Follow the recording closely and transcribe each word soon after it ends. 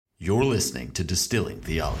You're listening to Distilling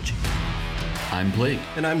Theology. I'm Blake.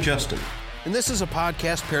 And I'm Justin. And this is a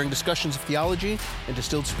podcast pairing discussions of theology and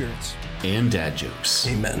distilled spirits. And dad jokes.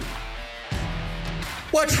 Amen.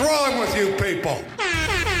 What's wrong with you people?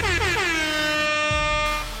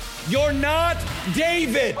 You're not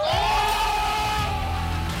David!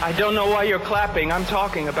 I don't know why you're clapping. I'm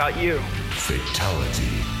talking about you. Fatality.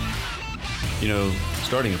 You know,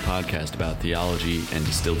 starting a podcast about theology and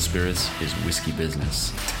distilled spirits is whiskey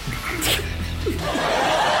business.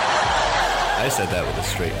 I said that with a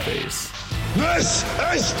straight face. This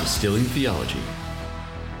is Distilling Theology.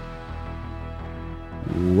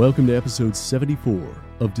 Welcome to episode 74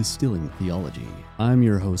 of Distilling Theology. I'm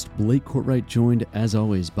your host, Blake Courtright, joined as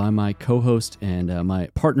always by my co-host and my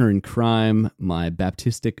partner in crime, my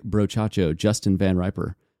Baptistic brochacho, Justin Van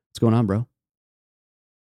Riper. What's going on, bro?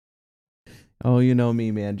 Oh, you know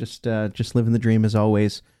me, man. Just living the dream as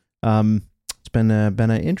always. It's been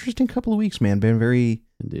an interesting couple of weeks, man. Been very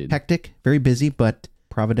hectic, very busy, but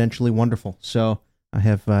providentially wonderful. So I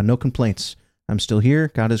have no complaints. I'm still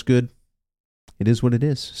here. God is good. It is what it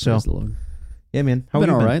is. So, praise the Lord. Yeah, man. How been have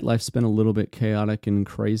you all been? right. Life's been a little bit chaotic and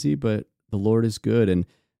crazy, but the Lord is good, and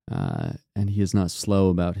He is not slow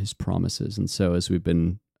about His promises. And so, as we've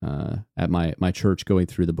been at my church going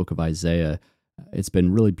through the book of Isaiah, it's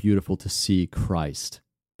been really beautiful to see Christ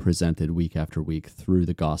presented week after week through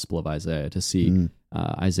the Gospel of Isaiah, to see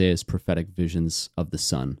Isaiah's prophetic visions of the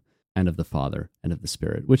Son and of the Father and of the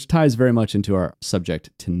Spirit, which ties very much into our subject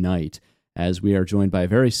tonight, as we are joined by a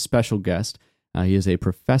very special guest. He is a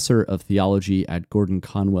professor of theology at Gordon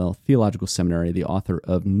Conwell Theological Seminary, the author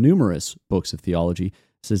of numerous books of theology.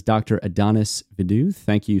 This is Dr. Adonis Vidu.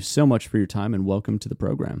 Thank you so much for your time and welcome to the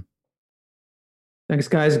program. Thanks,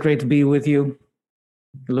 guys. Great to be with you.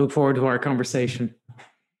 I look forward to our conversation.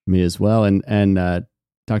 Me as well. And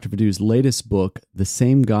Dr. Vidu's latest book, The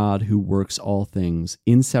Same God Who Works All Things,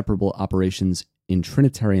 Inseparable Operations in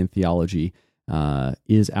Trinitarian Theology,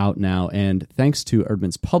 is out now. And thanks to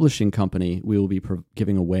Erdman's Publishing Company, we will be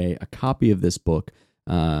giving away a copy of this book.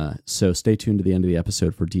 So stay tuned to the end of the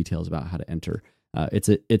episode for details about how to enter.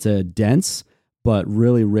 It's a dense but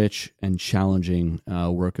really rich and challenging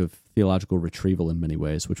work of theological retrieval in many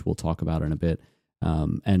ways, which we'll talk about in a bit.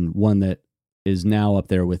 And one that is now up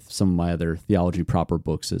there with some of my other theology proper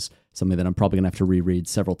books is something that I'm probably going to have to reread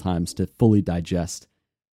several times to fully digest,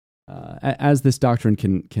 as this doctrine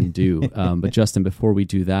can do. But Justin, before we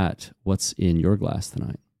do that, what's in your glass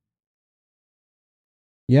tonight?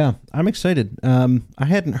 Yeah, I'm excited. I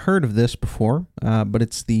hadn't heard of this before, but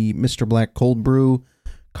it's the Mr. Black Cold Brew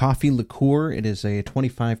Coffee Liqueur. It is a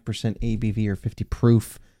 25% ABV or 50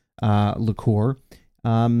 proof liqueur.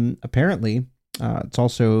 Apparently, it's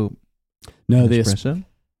also no, the espresso.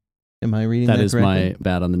 Am I reading that is correctly? my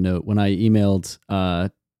bad on the note. When I emailed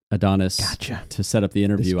Adonis to set up the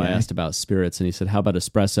interview, I asked about spirits, and he said, "How about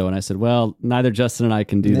espresso?" And I said, "Well, neither Justin and I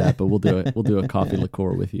can do that, but we'll do it. We'll do a coffee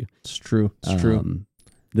liqueur with you." It's true. It's true.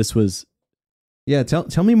 This was. Yeah,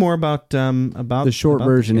 tell me more about the short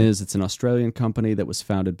version. Is it's an Australian company that was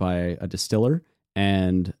founded by a distiller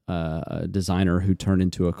and a designer who turned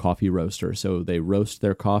into a coffee roaster. So they roast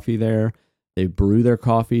their coffee there, they brew their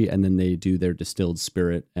coffee, and then they do their distilled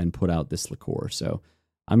spirit and put out this liqueur. So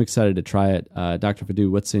I'm excited to try it. Dr.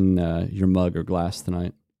 Vidu, what's in your mug or glass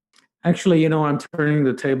tonight? Actually, I'm turning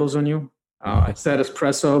the tables on you. I said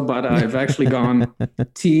espresso, but I've actually gone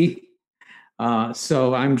tea.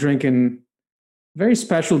 So I'm drinking very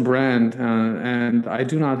special brand, and I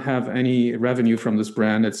do not have any revenue from this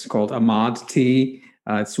brand. It's called Ahmad Tea.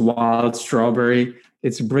 It's wild strawberry.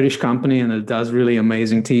 It's a British company, and it does really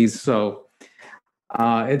amazing teas. So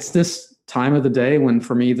it's this time of the day when,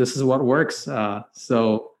 for me, this is what works.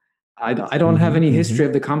 So I don't have any history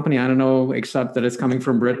of the company. I don't know, except that it's coming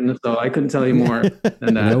from Britain. So I couldn't tell you more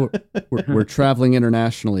than that. We're traveling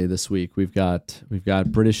internationally this week. We've got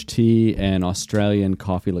British tea and Australian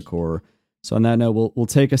coffee liqueur. So on that note, we'll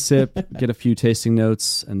take a sip, get a few tasting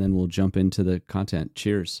notes, and then we'll jump into the content.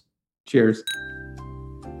 Cheers. Cheers.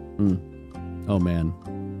 Oh, man.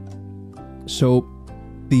 So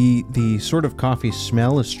the sort of coffee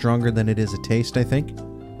smell is stronger than it is a taste, I think.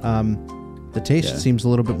 The taste seems a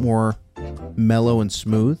little bit more mellow and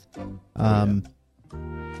smooth.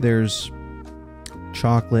 There's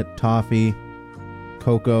chocolate, toffee,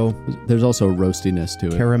 cocoa. There's also roastiness to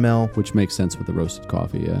it. Caramel. Which makes sense with the roasted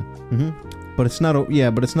coffee, yeah. Mm-hmm. But it's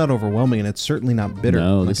not overwhelming, and it's certainly not bitter.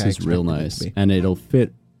 No, this is real nice. And it'll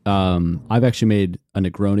fit. I've actually made a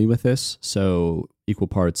Negroni with this, so equal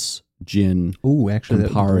parts gin,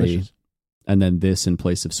 Campari, and then this in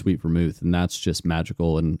place of sweet vermouth, and that's just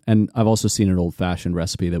magical. And I've also seen an old-fashioned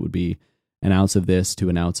recipe that would be an ounce of this to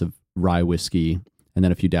an ounce of rye whiskey, and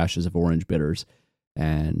then a few dashes of orange bitters.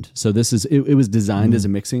 And so this is, it was designed as a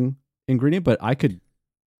mixing ingredient, but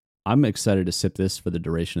I'm excited to sip this for the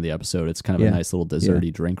duration of the episode. It's kind of a nice little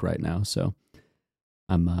desserty drink right now. So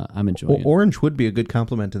I'm enjoying it. Orange would be a good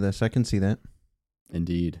complement to this. I can see that.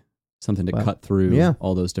 Indeed. Something to cut through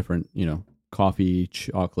all those different, coffee,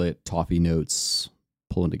 chocolate, toffee notes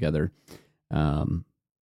pulling together.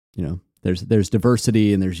 There's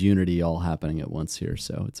diversity and there's unity all happening at once here.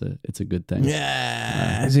 So it's a good thing.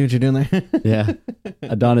 Yeah. I see what you're doing there. Yeah.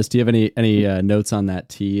 Adonis, do you have any notes on that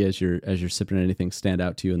tea as you're sipping it? Anything stand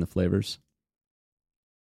out to you in the flavors?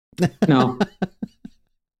 No.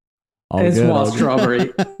 It's wild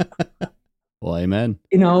strawberry. Well, amen.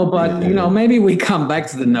 Maybe we come back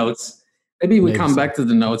to the notes. Maybe we come back to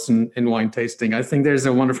the notes in wine tasting. I think there's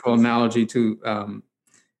a wonderful analogy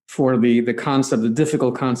for the concept, the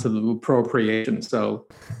difficult concept of appropriation. So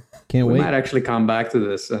we might actually come back to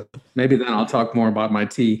this. Maybe then I'll talk more about my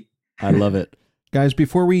tea. I love it. Guys,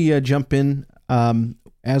 before we jump in,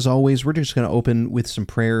 as always, we're just going to open with some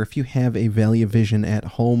prayer. If you have a Valley of Vision at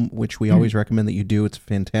home, which we always recommend that you do, it's a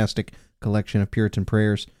fantastic collection of Puritan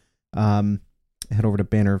prayers. Head over to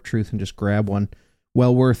Banner of Truth and just grab one.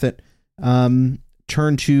 Well worth it.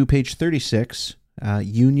 Turn to page 36,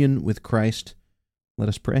 Union with Christ. Let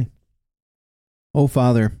us pray. O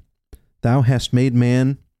Father, thou hast made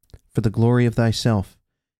man for the glory of thyself,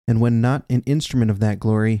 and when not an instrument of that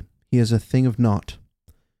glory, he is a thing of naught.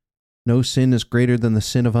 No sin is greater than the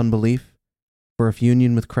sin of unbelief, for if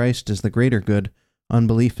union with Christ is the greater good,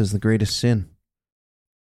 unbelief is the greatest sin.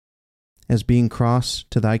 As being cross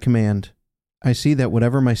to thy command, I see that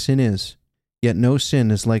whatever my sin is, yet no sin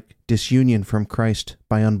is like disunion from Christ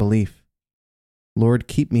by unbelief. Lord,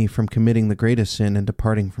 keep me from committing the greatest sin and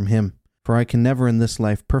departing from him, for I can never in this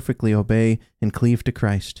life perfectly obey and cleave to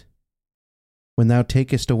Christ. When thou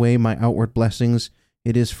takest away my outward blessings,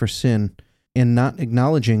 it is for sin, and not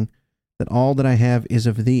acknowledging that all that I have is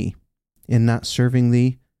of thee, and not serving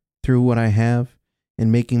thee through what I have,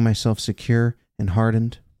 and making myself secure and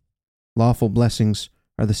hardened. Lawful blessings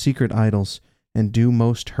are the secret idols, and do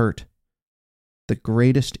most hurt. The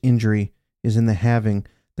greatest injury is in the having,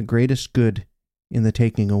 the greatest good in the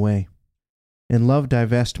taking away. In love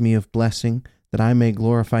divest me of blessing, that I may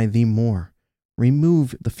glorify thee more.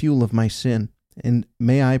 Remove the fuel of my sin, and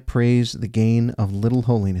may I praise the gain of little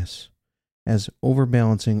holiness, as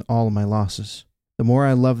overbalancing all my losses. The more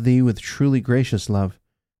I love thee with truly gracious love,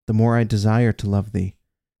 the more I desire to love thee,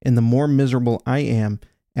 and the more miserable I am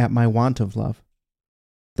at my want of love.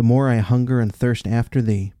 The more I hunger and thirst after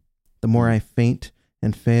thee, the more I faint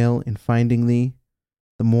and fail in finding thee,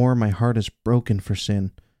 the more my heart is broken for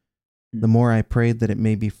sin, the more I pray that it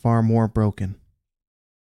may be far more broken.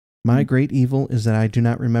 My great evil is that I do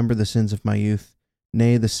not remember the sins of my youth,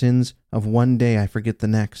 nay, the sins of one day I forget the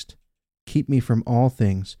next. Keep me from all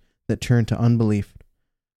things that turn to unbelief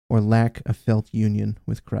or lack of felt union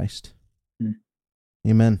with Christ.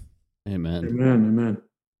 Amen. Amen. Amen. Amen.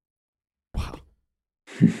 Wow.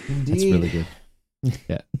 Indeed. That's really good.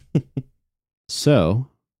 Yeah. So,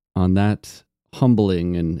 on that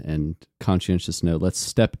humbling and conscientious note, let's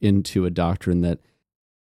step into a doctrine that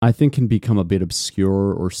I think can become a bit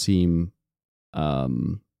obscure or seem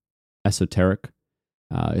esoteric.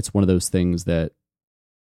 It's one of those things that,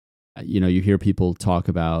 you hear people talk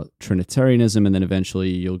about Trinitarianism, and then eventually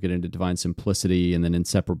you'll get into divine simplicity and then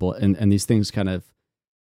inseparable. And these things kind of,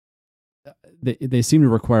 they seem to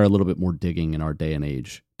require a little bit more digging in our day and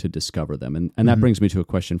age to discover them. And that brings me to a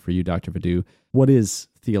question for you, Dr. Vadou. What is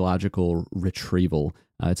theological retrieval?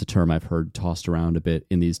 It's a term I've heard tossed around a bit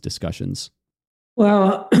in these discussions.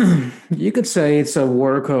 Well, you could say it's a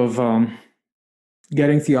work of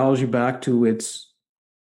getting theology back to its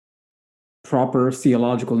proper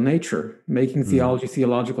theological nature, making theology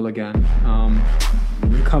theological again,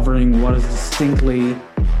 recovering what is distinctly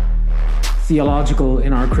theological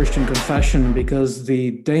in our Christian confession, because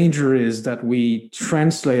the danger is that we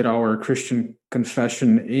translate our Christian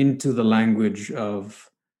confession into the language of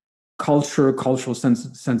culture, cultural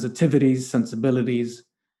sensitivities, sensibilities,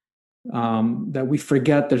 that we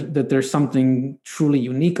forget that there's something truly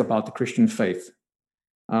unique about the Christian faith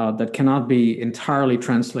that cannot be entirely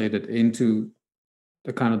translated into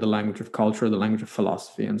the language of culture, the language of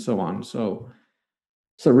philosophy, and so on. So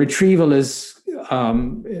retrieval is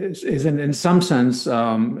in some sense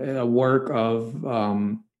a work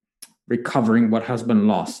of recovering what has been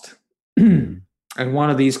lost. And one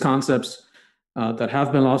of these concepts that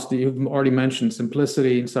have been lost, you've already mentioned: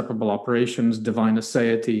 simplicity, inseparable operations, divine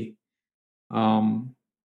aseity, and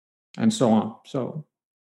so on. So,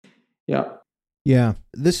 yeah. Yeah,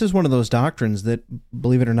 this is one of those doctrines that,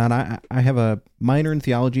 believe it or not, I have a minor in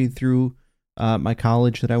theology through my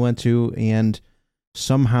college that I went to, and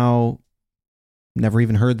somehow never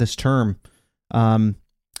even heard this term. And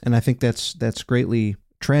I think that's greatly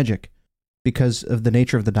tragic because of the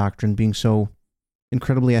nature of the doctrine being so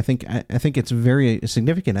incredibly, I think it's very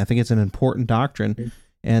significant. I think it's an important doctrine,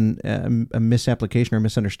 and a misapplication or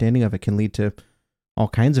misunderstanding of it can lead to all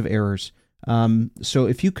kinds of errors. So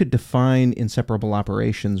if you could define inseparable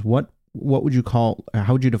operations, what would you call,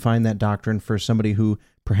 how would you define that doctrine for somebody who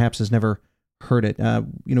perhaps has never heard it?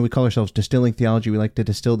 We call ourselves Distilling Theology. We like to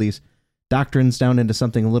distill these doctrines down into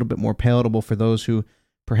something a little bit more palatable for those who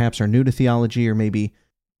perhaps are new to theology, or maybe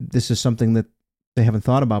this is something that they haven't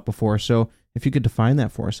thought about before. So if you could define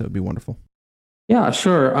that for us, that would be wonderful. Yeah,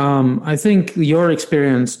 sure. I think your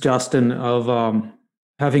experience, Justin, of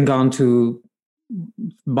having gone to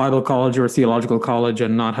Bible college or theological college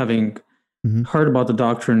and not having heard about the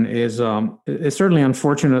doctrine is certainly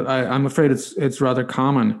unfortunate. I'm afraid it's rather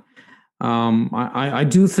common. I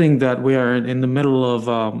do think that we are in the middle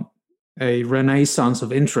of a renaissance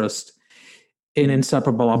of interest in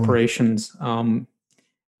inseparable operations.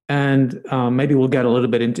 And maybe we'll get a little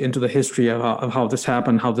bit into the history of how this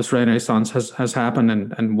happened, how this renaissance has happened,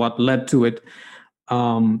 and what led to it.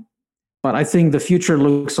 But I think the future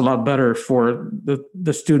looks a lot better for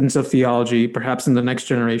the students of theology, perhaps in the next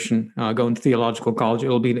generation going to theological college.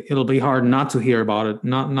 It'll be hard not to hear about it,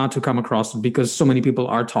 not to come across it, because so many people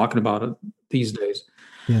are talking about it these days.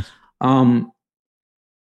 Yes.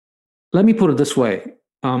 Let me put it this way.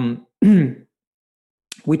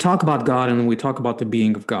 We talk about God, and we talk about the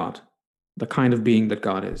being of God, the kind of being that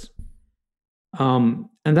God is. And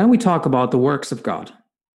then we talk about the works of God.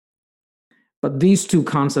 But these two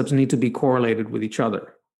concepts need to be correlated with each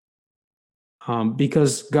other,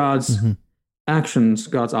 because God's actions,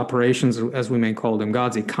 God's operations, as we may call them,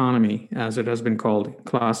 God's economy, as it has been called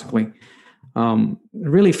classically,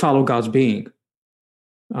 really follow God's being.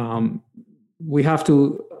 We have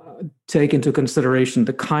to take into consideration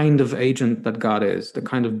the kind of agent that God is, the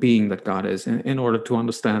kind of being that God is, in order to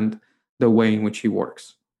understand the way in which he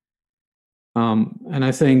works. And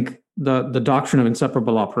I think the doctrine of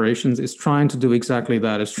inseparable operations is trying to do exactly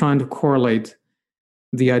that. It's trying to correlate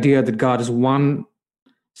the idea that God is one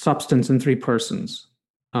substance in three persons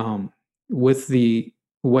with the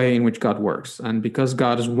way in which God works. And because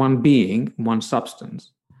God is one being, one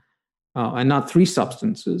substance, and not three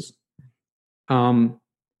substances,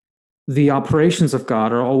 the operations of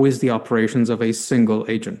God are always the operations of a single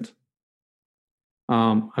agent.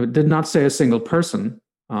 I did not say a single person,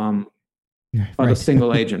 but a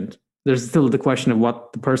single agent. There's still the question of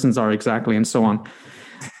what the persons are exactly, and so on.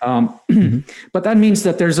 But that means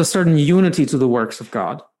that there's a certain unity to the works of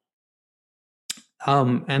God.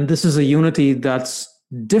 And this is a unity that's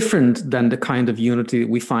different than the kind of unity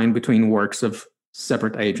we find between works of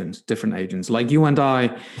separate agents, different agents. Like you and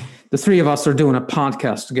I, the three of us are doing a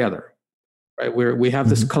podcast together, right? We have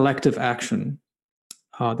this collective action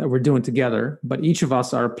that we're doing together, but each of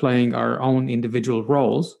us are playing our own individual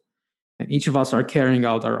roles, and each of us are carrying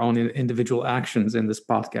out our own individual actions in this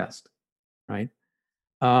podcast, right?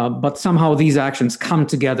 But somehow these actions come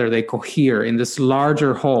together, they cohere in this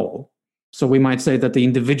larger whole. So we might say that the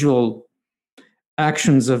individual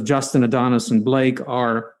actions of Justin, Adonis, and Blake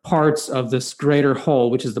are parts of this greater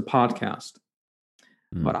whole, which is the podcast.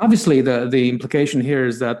 But obviously the implication here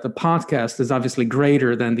is that the podcast is obviously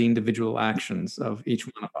greater than the individual actions of each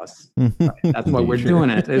one of us. Right? That's why we're doing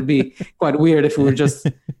it. It'd be quite weird if we were just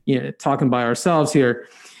talking by ourselves here.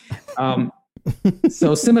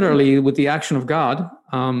 So similarly with the action of God,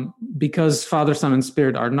 because Father, Son, and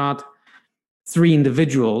Spirit are not three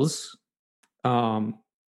individuals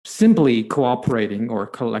simply cooperating or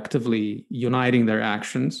collectively uniting their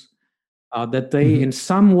actions, that they, in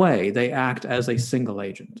some way, they act as a single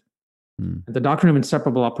agent. The doctrine of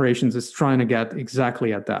inseparable operations is trying to get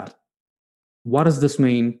exactly at that. What does this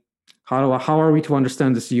mean? How are we to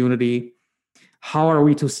understand this unity? How are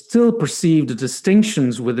we to still perceive the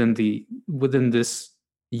distinctions within this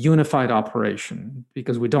unified operation?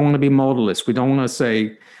 Because we don't want to be modalist. We don't want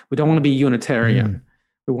to be Unitarian.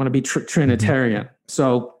 We want to be Trinitarian.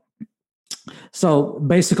 So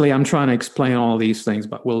basically, I'm trying to explain all these things,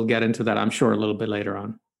 but we'll get into that, I'm sure, a little bit later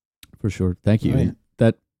on. For sure. Thank you. Right.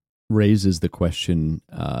 That raises the question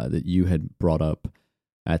that you had brought up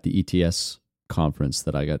at the ETS conference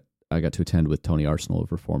that I got to attend with Tony Arsenal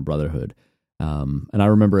of Reformed Brotherhood. And I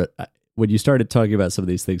remember when you started talking about some of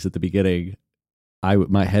these things at the beginning,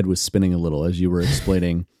 my head was spinning a little as you were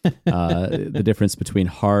explaining the difference between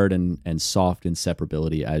hard and soft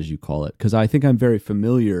inseparability, as you call it. Because I think I'm very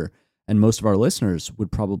familiar and most of our listeners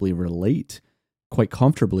would probably relate quite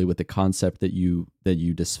comfortably with the concept that you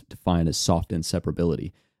define as soft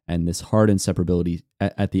inseparability. And this hard inseparability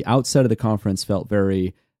at the outset of the conference felt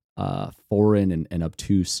very foreign and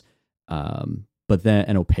obtuse, but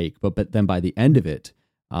then opaque. But then by the end of it,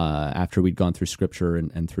 after we'd gone through scripture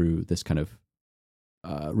and through this kind of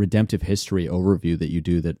redemptive history overview that you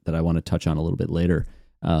do that I want to touch on a little bit later,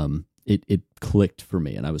 it clicked for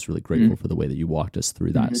me, and I was really grateful for the way that you walked us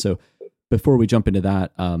through that. So before we jump into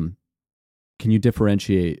that, can you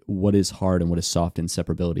differentiate what is hard and what is soft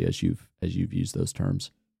inseparability as you've used those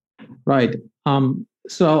terms? Right.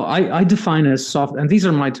 So I define as soft, and these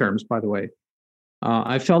are my terms, by the way.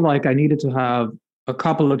 I felt like I needed to have a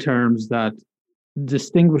couple of terms that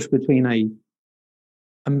distinguish between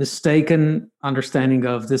a mistaken understanding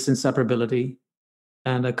of this inseparability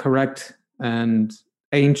and a correct and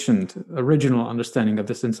ancient, original understanding of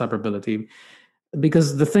this inseparability.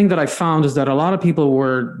 Because the thing that I found is that a lot of people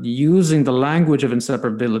were using the language of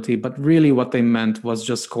inseparability, but really what they meant was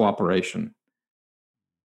just cooperation.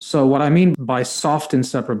 So what I mean by soft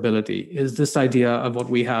inseparability is this idea of what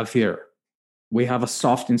we have here. We have a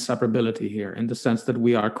soft inseparability here in the sense that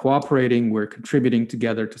we are cooperating, we're contributing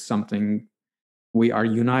together to something. We are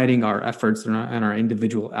uniting our efforts and our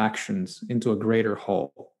individual actions into a greater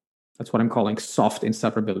whole. That's what I'm calling soft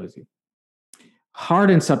inseparability. Hard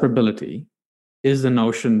inseparability is the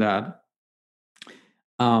notion that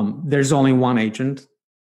there's only one agent,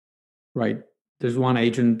 right? There's one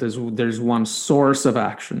agent, there's one source of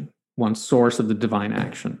action, one source of the divine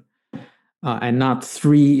action, and not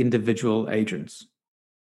three individual agents.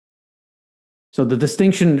 So the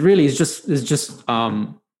distinction really is just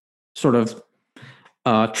sort of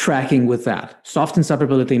tracking with that. Soft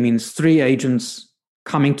inseparability means three agents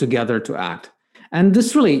coming together to act. And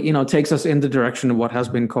this really, takes us in the direction of what has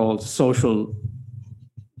been called social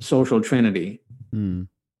Trinity. The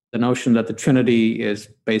notion that the Trinity is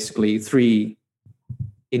basically three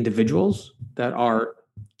individuals that are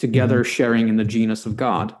together sharing in the genus of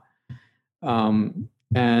God,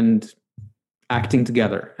 and acting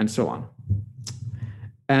together, and so on.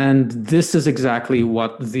 And this is exactly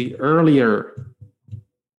what the earliest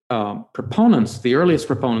proponents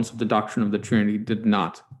of the doctrine of the Trinity did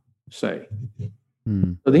not say.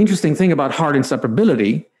 But the interesting thing about hard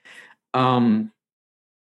inseparability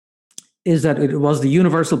is that it was the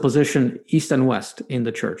universal position east and west in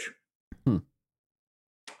the church.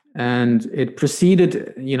 And it preceded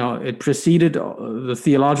the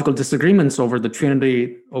theological disagreements over the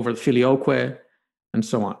Trinity, over the Filioque, and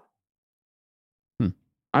so on.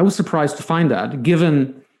 I was surprised to find that,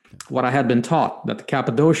 given what I had been taught, that the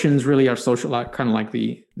Cappadocians really are kind of like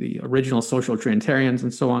the original social Trinitarians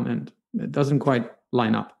and so on, and it doesn't quite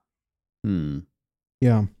line up.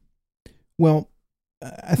 Yeah. Well,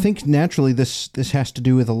 I think naturally this has to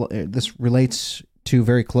do with this relates to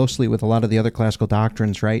very closely with a lot of the other classical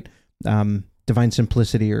doctrines, right? Divine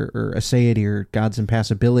simplicity or aseity or God's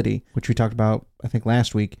impassibility, which we talked about, I think,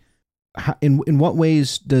 last week. In what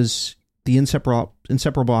ways does the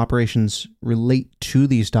inseparable operations relate to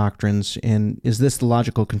these doctrines, and is this the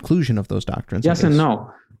logical conclusion of those doctrines? Yes and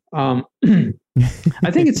no. I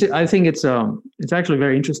think it's actually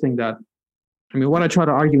very interesting that, what I try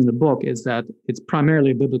to argue in the book is that it's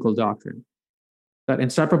primarily a biblical doctrine. That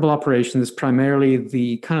inseparable operation is primarily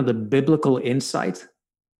the kind of the biblical insight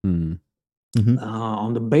on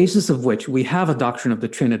the basis of which we have a doctrine of the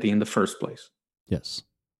Trinity in the first place. Yes.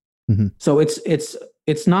 So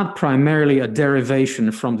it's not primarily a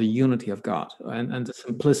derivation from the unity of God and the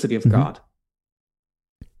simplicity of God.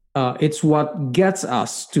 It's what gets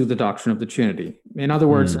us to the doctrine of the Trinity. In other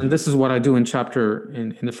words, and this is what I do in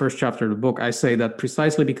the first chapter of the book, I say that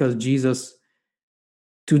precisely because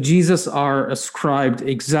to Jesus are ascribed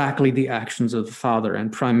exactly the actions of the Father,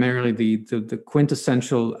 and primarily the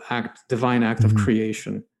quintessential divine act of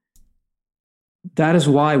creation. That is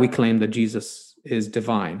why we claim that Jesus is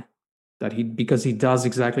divine, because he does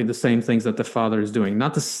exactly the same things that the Father is doing,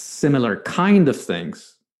 not the similar kind of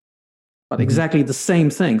things, but exactly the same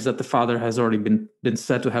things that the Father has already been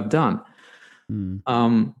said to have done.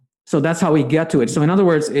 So that's how we get to it. So in other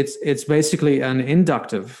words, it's basically an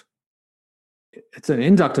inductive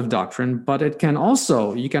doctrine, but you can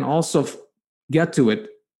also get to it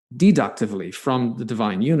deductively from the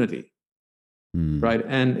divine unity, right?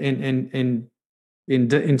 And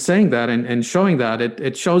in saying that and showing that,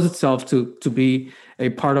 it shows itself to be a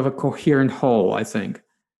part of a coherent whole, I think,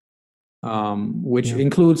 which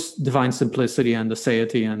includes divine simplicity and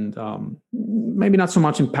aseity, and maybe not so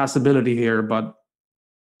much impassibility here, but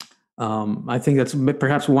I think that's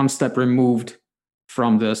perhaps one step removed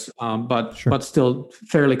from this, but still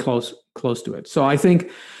fairly close to it. So I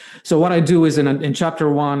think, so what I do is in chapter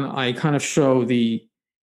 1, I kind of show the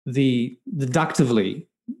deductively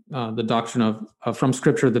the doctrine of from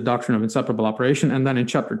Scripture, the doctrine of inseparable operation, and then in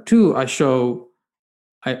chapter 2,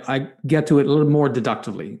 I get to it a little more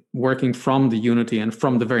deductively, working from the unity and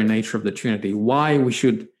from the very nature of the Trinity, why we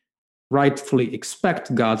should rightfully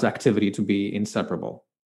expect God's activity to be inseparable.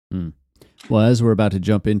 Well, as we're about to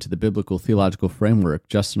jump into the biblical theological framework,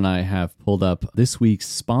 Justin and I have pulled up this week's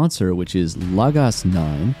sponsor, which is Logos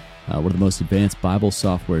 9, one of the most advanced Bible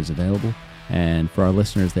softwares available. And for our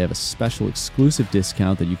listeners, they have a special exclusive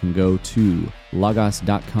discount that you can go to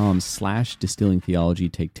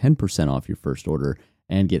logos.com/distillingtheology, take 10% off your first order,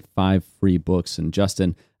 and get 5 free books. And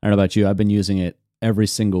Justin, I don't know about you, I've been using it every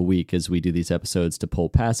single week as we do these episodes to pull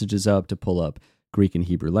passages up, to pull up Greek and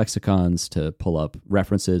Hebrew lexicons, to pull up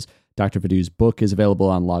references. Dr. Vadou's book is available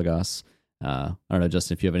on Logos. I don't know,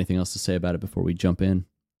 Justin, if you have anything else to say about it before we jump in.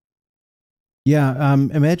 Yeah,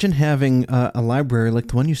 imagine having a library like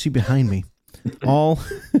the one you see behind me, all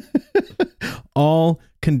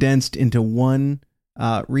condensed into one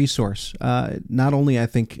resource. Not only, I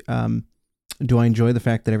think, do I enjoy the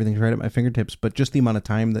fact that everything's right at my fingertips, but just the amount of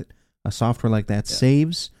time that a software like that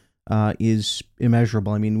saves is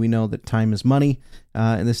immeasurable. I mean, we know that time is money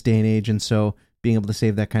in this day and age, and so being able to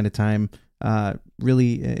save that kind of time,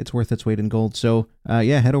 really, it's worth its weight in gold. So,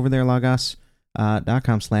 head over there,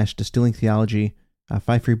 logos.com/distillingtheology.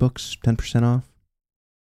 5 free books, 10% off.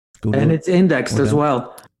 Google and it's indexed as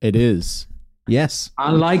well. It is. Yes.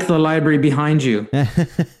 Unlike the library behind you.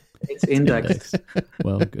 It's indexed.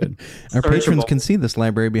 Well, good. Our patrons can see this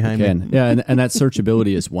library behind me. Yeah, and that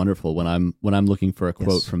searchability is wonderful. When I'm looking for a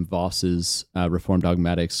quote from Voss's Reformed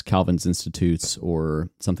Dogmatics, Calvin's Institutes,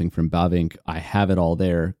 or something from Bavinck, I have it all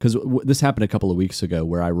there. Because this happened a couple of weeks ago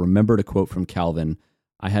where I remembered a quote from Calvin.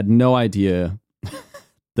 I had no idea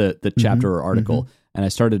the chapter or article, and I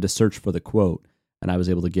started to search for the quote, and I was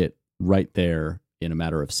able to get right there in a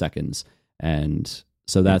matter of seconds. And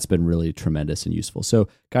so that's been really tremendous and useful. So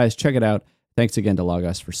guys, check it out. Thanks again to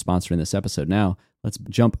Logos for sponsoring this episode. Now, let's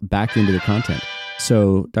jump back into the content.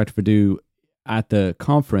 So Dr. Vadou, at the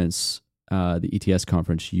conference, the ETS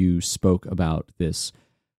conference, you spoke about this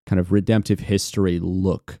kind of redemptive history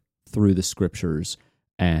look through the Scriptures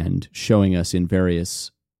and showing us in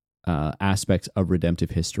various aspects of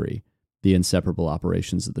redemptive history the inseparable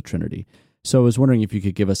operations of the Trinity. So I was wondering if you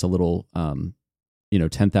could give us a little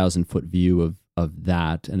 10,000-foot view of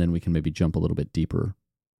that, and then we can maybe jump a little bit deeper.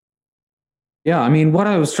 Yeah, I mean, what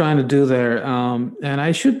I was trying to do there, and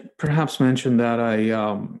I should perhaps mention that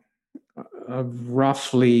a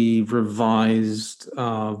roughly revised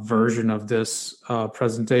version of this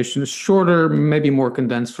presentation, a shorter, maybe more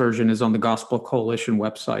condensed version, is on the Gospel Coalition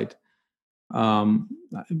website.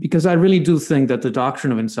 Because I really do think that the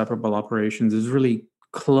doctrine of inseparable operations is really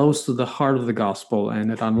close to the heart of the gospel,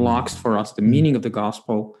 and it unlocks for us the meaning of the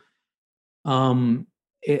gospel.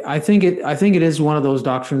 I think it is one of those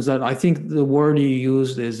doctrines that I think the word you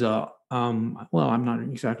used is I'm not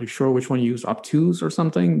exactly sure which one you used, obtuse or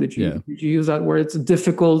something. Did you use that word? It's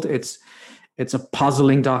difficult. It's a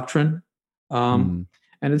puzzling doctrine, and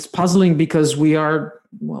it's puzzling because we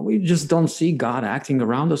just don't see God acting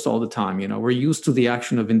around us all the time. We're used to the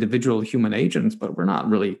action of individual human agents, but we're not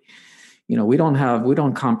really. We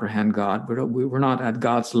don't comprehend God. We're not at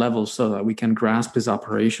God's level so that we can grasp his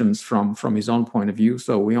operations from his own point of view.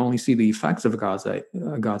 So we only see the effects of God's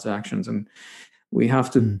actions, and we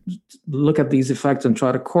have to look at these effects and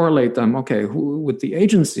try to correlate them. Okay, with the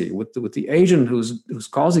agency, with the agent who's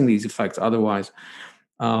causing these effects. Otherwise,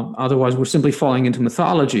 we're simply falling into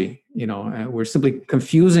mythology. We're simply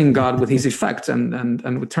confusing God with his effects and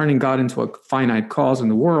we're turning God into a finite cause in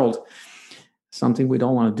the world. Something we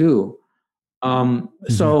don't want to do.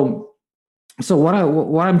 So what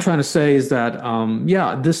I'm trying to say is that,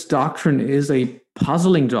 this doctrine is a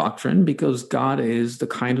puzzling doctrine because God is the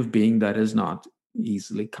kind of being that is not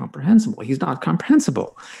easily comprehensible. He's not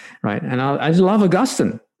comprehensible, right? And I love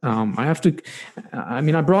Augustine. I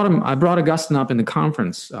brought Augustine up in the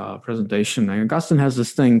conference presentation. And Augustine has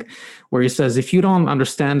this thing where he says, if you don't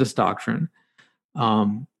understand this doctrine,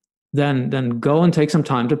 then go and take some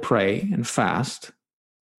time to pray and fast,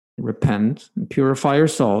 repent, and purify your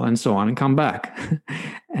soul, and so on, and come back.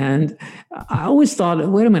 And I always thought,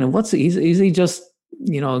 wait a minute, is he just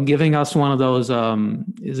giving us one of those?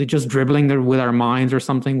 Is he just dribbling with our minds or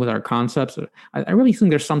something, with our concepts? I really think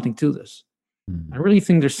there's something to this. I really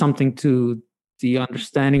think there's something to the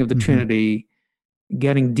understanding of the Trinity,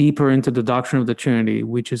 getting deeper into the doctrine of the Trinity,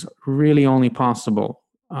 which is really only possible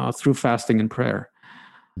through fasting and prayer.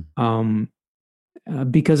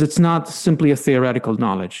 because it's not simply a theoretical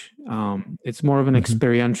knowledge. It's more of an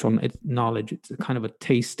experiential knowledge. It's a kind of a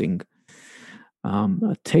tasting,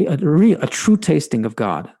 a true tasting of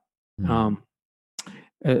God,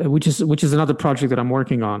 which is another project that I'm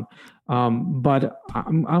working on. But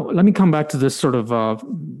let me come back to this sort of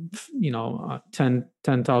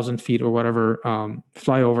 10,000 feet or whatever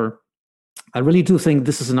flyover. I really do think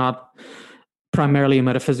this is not primarily a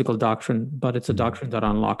metaphysical doctrine, but it's a doctrine that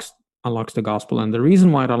unlocks the gospel. And the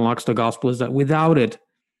reason why it unlocks the gospel is that without it,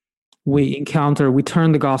 we turn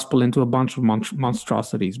the gospel into a bunch of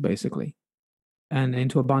monstrosities, basically, and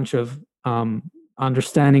into a bunch of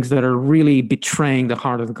understandings that are really betraying the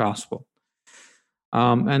heart of the gospel.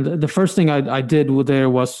 And the first thing I did there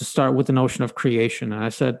was to start with the notion of creation. And I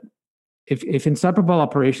said, if inseparable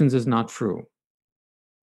operations is not true,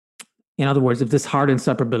 in other words, if this hard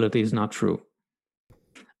inseparability is not true,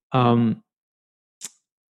 then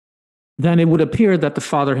it would appear that the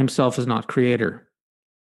Father himself is not creator.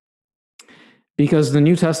 Because the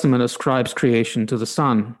New Testament ascribes creation to the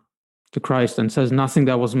Son, to Christ, and says nothing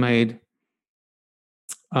that was made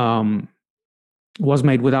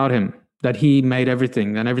without him, that he made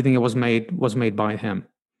everything, and everything that was made by him.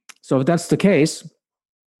 So if that's the case,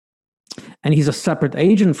 and he's a separate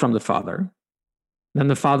agent from the Father, then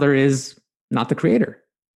the Father is not the creator.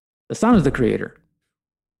 The Son is the creator.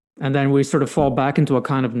 And then we sort of fall back into a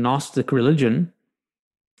kind of Gnostic religion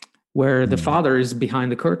where the Father is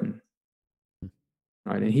behind the curtain,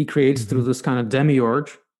 right? And he creates through this kind of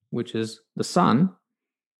demiurge, which is the Son,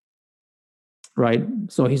 right?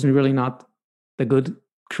 So he's really not the good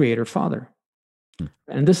creator Father.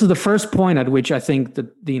 And this is the first point at which I think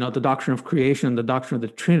that the doctrine of creation and the doctrine of the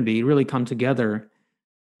Trinity really come together.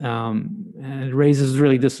 And it raises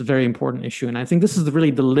really this very important issue. And I think this is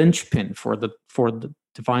really the linchpin for the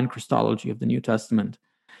divine Christology of the New Testament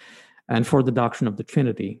and for the doctrine of the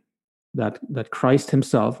Trinity, that Christ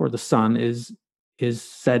himself, or the Son, is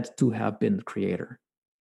said to have been the creator.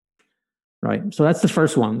 Right. So that's the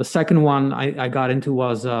first one. The second one I got into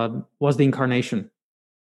was the incarnation.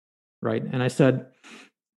 Right. And I said,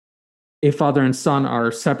 if Father and Son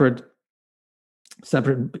are separate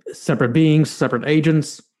beings, separate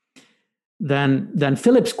agents, then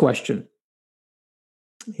Philip's question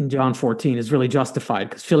in John 14 is really justified,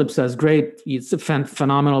 because Philip says, great, it's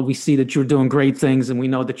phenomenal. We see that you're doing great things, and we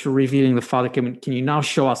know that you're revealing the Father. Can you now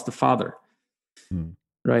show us the Father?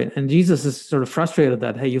 Right. And Jesus is sort of frustrated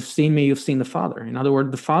that, hey, you've seen me, you've seen the Father. In other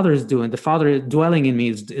words, the Father dwelling in me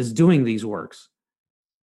is doing these works.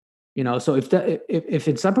 So if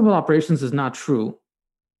inseparable operations is not true,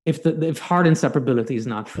 if hard inseparability is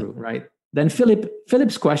not true, right? Then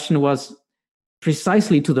Philip's question was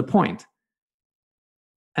precisely to the point.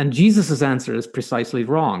 And Jesus's answer is precisely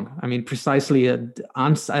wrong. I mean, precisely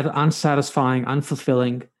unsatisfying,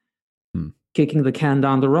 unfulfilling, kicking the can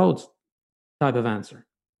down the road type of answer.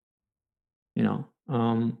 And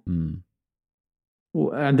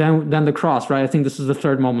then the cross, right? I think this is the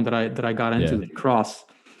third moment that I got into, the cross.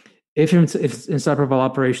 If inseparable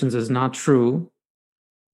operations is not true,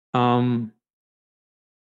 then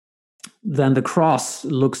the cross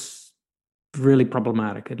looks really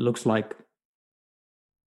problematic. It looks like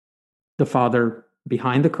the Father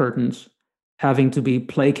behind the curtains having to be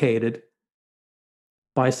placated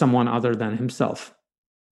by someone other than himself.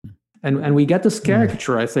 And we get this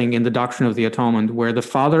caricature, I think, in the doctrine of the atonement, where the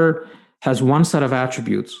Father has one set of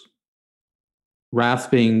attributes, wrath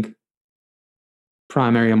being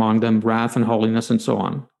primary among them, wrath and holiness and so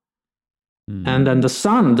on. And then the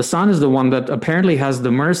Son is the one that apparently has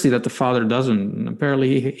the mercy that the Father doesn't.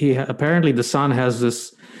 Apparently the Son has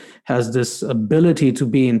this ability to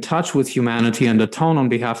be in touch with humanity and atone on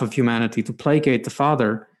behalf of humanity, to placate the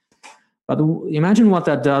Father. But imagine what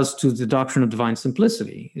that does to the doctrine of divine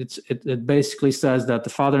simplicity. It basically says that the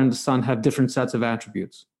Father and the Son have different sets of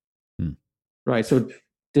attributes, right? So it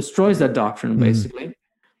destroys that doctrine, basically.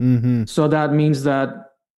 So that means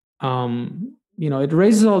that it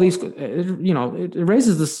raises all these, it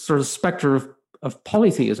raises this sort of specter of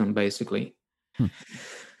polytheism, basically.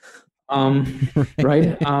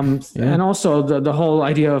 Right. And also the whole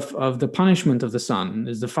idea of the punishment of the Son.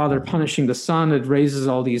 Is the Father punishing the Son? It raises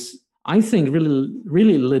all these, I think, really,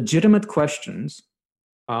 really legitimate questions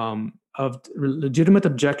of legitimate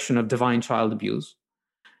objection of divine child abuse.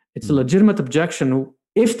 It's a legitimate objection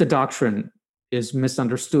if the doctrine is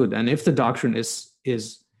misunderstood, and if the doctrine is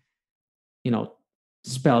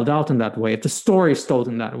spelled out in that way, if the story is told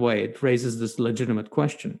in that way, it raises this legitimate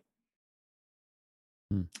question.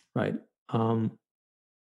 Right.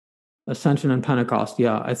 Ascension and Pentecost.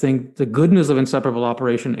 Yeah, I think the goodness of inseparable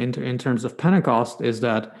operation in terms of Pentecost is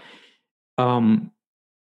that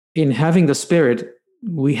in having the Spirit,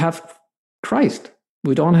 we have Christ.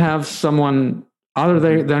 We don't have someone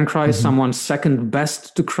other than Christ, someone second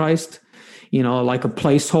best to Christ, like a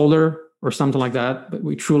placeholder or something like that. But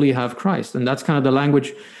we truly have Christ, and that's kind of the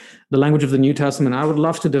language of the New Testament. I would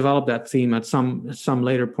love to develop that theme at some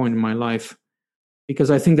later point in my life,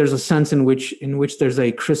 because I think there's a sense in which there's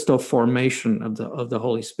a crystal formation of the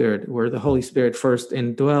Holy Spirit, where the Holy Spirit first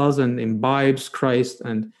indwells and imbibes Christ,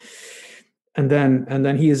 and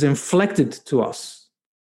then he is inflected to us.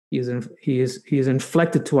 He is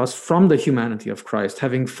inflected to us from the humanity of Christ,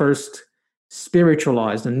 having first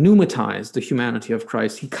spiritualized and pneumatized the humanity of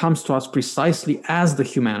Christ. He comes to us precisely as the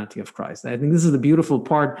humanity of Christ. I think this is the beautiful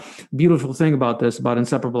thing about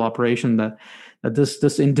inseparable operation, that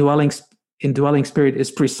this indwelling Spirit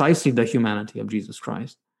is precisely the humanity of Jesus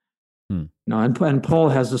Christ. And Paul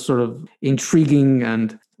has this sort of intriguing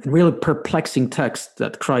and really perplexing text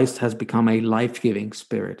that Christ has become a life-giving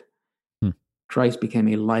Spirit. Christ became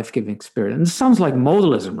a life-giving Spirit. And it sounds like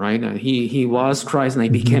modalism, right? He was Christ and he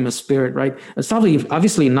became a Spirit, right? It's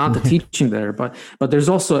obviously not the teaching there, but there's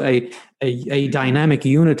also a dynamic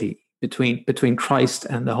unity between Christ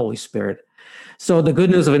and the Holy Spirit. So the good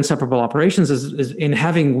news of inseparable operations is in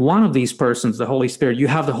having one of these persons, the Holy Spirit, you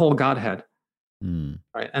have the whole Godhead,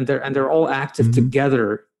 right? And they're all active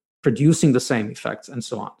together, producing the same effects and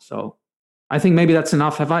so on. So I think maybe that's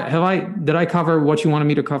enough. Did I cover what you wanted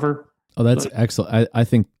me to cover? Oh, that's excellent. I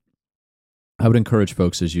think I would encourage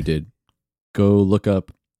folks, as you did, go look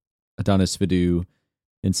up Adonis Vidu,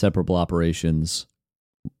 Inseparable Operations,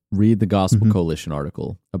 read the Gospel Coalition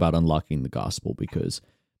article about unlocking the gospel, because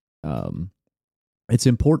it's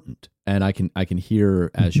important. And I can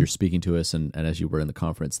hear, as you're speaking to us and as you were in the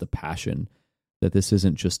conference, the passion that this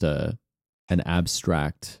isn't just an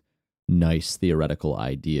abstract, nice theoretical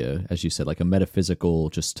idea, as you said, like a metaphysical,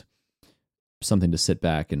 just something to sit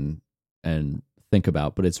back and think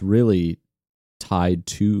about, but it's really tied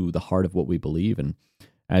to the heart of what we believe. And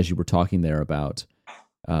as you were talking there about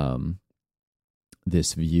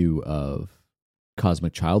this view of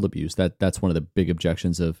cosmic child abuse, that's one of the big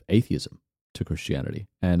objections of atheism to Christianity,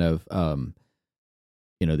 and of a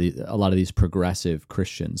lot of these progressive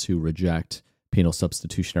Christians who reject penal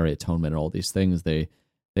substitutionary atonement and all these things. They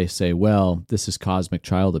say, well, this is cosmic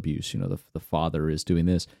child abuse. The father is doing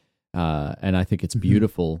this, and I think it's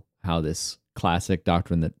beautiful how this classic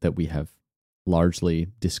doctrine that we have largely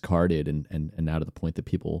discarded and now to the point that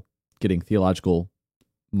people getting theological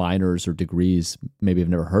minors or degrees maybe have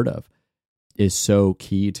never heard of is so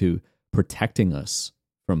key to protecting us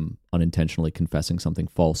from unintentionally confessing something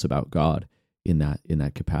false about God in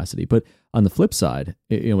that capacity. But on the flip side,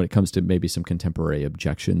 when it comes to maybe some contemporary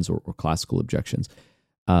objections or classical objections,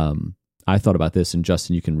 I thought about this, and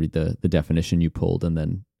Justin, you can read the definition you pulled, and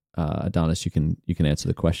then Adonis, you can answer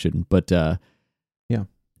the question. But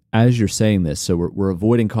as you're saying this, so we're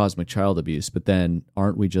avoiding cosmic child abuse, but then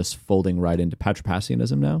aren't we just folding right into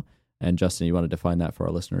Patripassianism now? And Justin, you want to define that for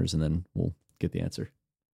our listeners, and then we'll get the answer.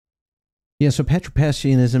 Yeah, so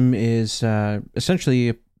Patripassianism is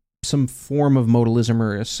essentially some form of modalism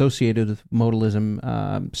or associated with modalism,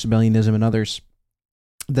 Sabellianism, and others,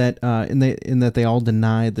 that in that they all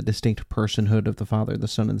deny the distinct personhood of the Father, the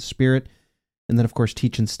Son, and the Spirit, and then of course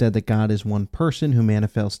teach instead that God is one person who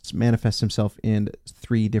manifests himself in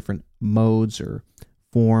three different modes or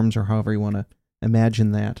forms, or however you want to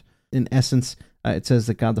imagine that. In essence, it says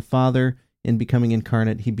that God the Father, in becoming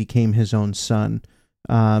incarnate, he became his own Son,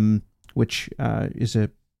 which is a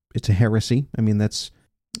heresy. I mean, that's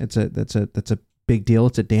a big deal.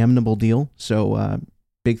 It's a damnable deal. So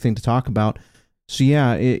big thing to talk about. So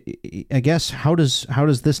yeah, I guess how does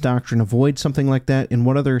this doctrine avoid something like that? And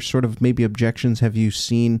what other sort of maybe objections have you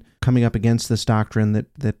seen coming up against this doctrine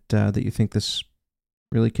that you think this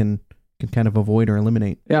really can kind of avoid or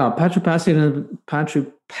eliminate? Yeah,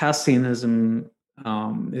 Patripassianism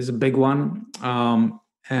is a big one,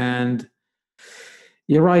 and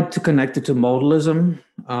you're right to connect it to modalism,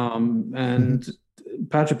 and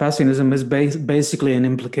Patripassianism is basically an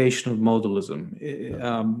implication of modalism.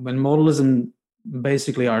 When modalism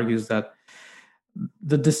basically argues that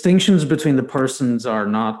the distinctions between the persons are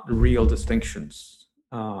not real distinctions,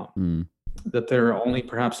 that they're only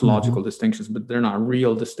perhaps logical distinctions, but they're not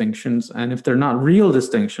real distinctions. And if they're not real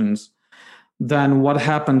distinctions, then what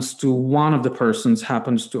happens to one of the persons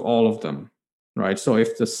happens to all of them, right? So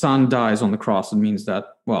if the Son dies on the cross, it means that,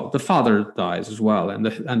 well, the Father dies as well, and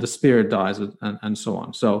the Spirit dies, and so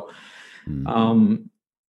on. So,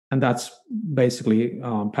 and that's basically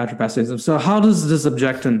Patripassianism. So how does this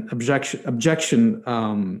objection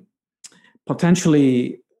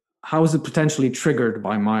potentially, how is it potentially triggered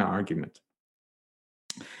by my argument?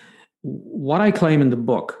 what I claim in the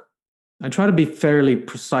book, I try to be fairly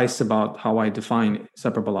precise about how I define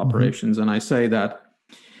inseparable operations. And I say that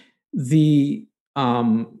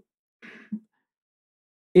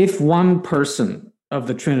if one person of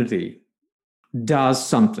the Trinity does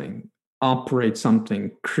something, operates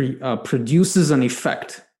something, produces an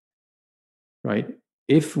effect, right?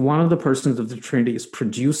 If one of the persons of the Trinity is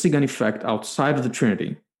producing an effect outside of the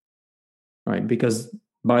Trinity, right? Because,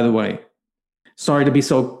 by the way, sorry to be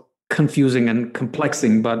so confusing and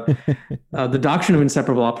complexing, but the doctrine of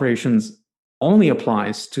inseparable operations only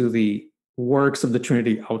applies to the works of the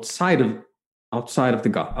Trinity outside of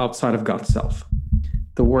God's self.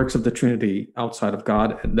 The works of the Trinity outside of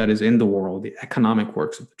God, that is in the world, the economic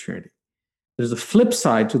works of the Trinity. There's a flip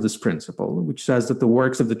side to this principle, which says that the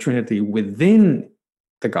works of the Trinity within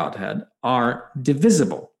the Godhead are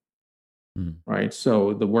divisible, right?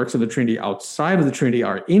 So the works of the Trinity outside of the Trinity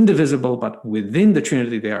are indivisible, but within the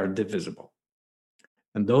Trinity, they are divisible.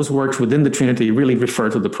 And those works within the Trinity really refer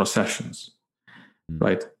to the processions,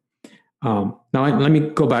 right? Now, let me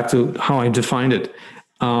go back to how I defined it.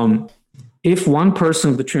 If one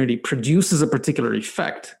person of the Trinity produces a particular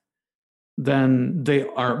effect, then they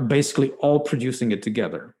are basically all producing it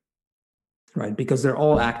together, right? Because they're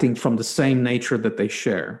all acting from the same nature that they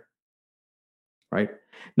share, right?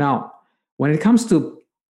 Now, when it comes to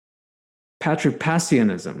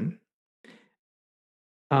Patripassianism,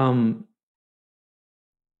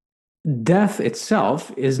 death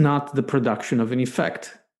itself is not the production of an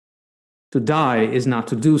effect. To die is not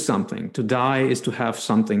to do something. To die is to have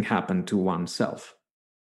something happen to oneself.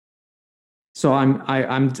 So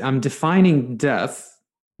I'm defining death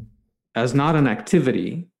as not an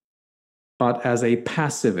activity, but as a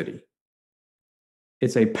passivity.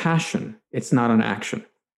 It's a passion. It's not an action,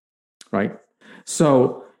 right?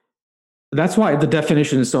 So that's why the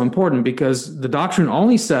definition is so important, because the doctrine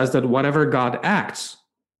only says that whatever God acts,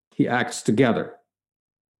 he acts together.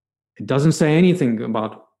 It doesn't say anything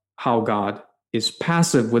about how God is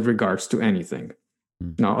passive with regards to anything.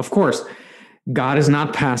 Now, of course, God is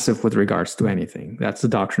not passive with regards to anything. That's the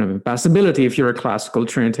doctrine of impassibility if you're a classical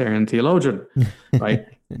Trinitarian theologian, right?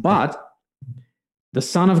 But the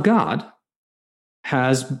Son of God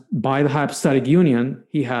has, by the hypostatic union,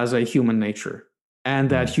 he has a human nature,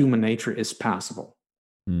 and that human nature is passible,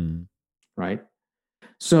 right?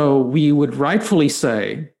 So we would rightfully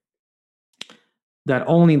say that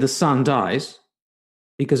only the Son dies,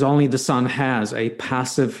 because only the Son has a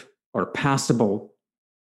passive or passible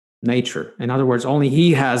nature. In other words, only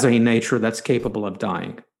he has a nature that's capable of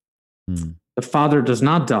dying. The Father does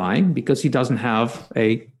not die because he doesn't have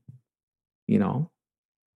a,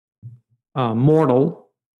 mortal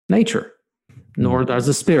nature, nor does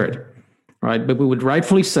the Spirit, right? But we would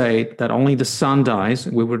rightfully say that only the Son dies.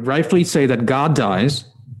 We would rightfully say that God dies,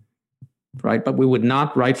 right? But we would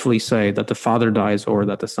not rightfully say that the Father dies or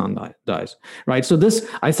that the Son dies, right? So this,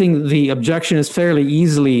 I think the objection is fairly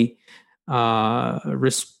easily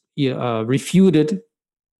refuted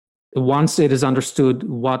once it is understood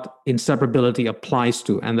what inseparability applies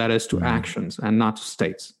to, and that is to actions and not to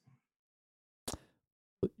states.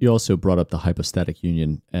 You also brought up the hypostatic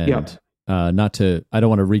union, and I don't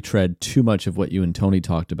want to retread too much of what you and Tony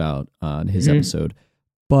talked about in his episode,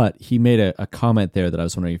 but he made a comment there that I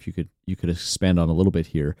was wondering if you could expand on a little bit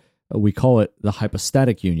here. We call it the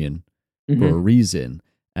hypostatic union for a reason,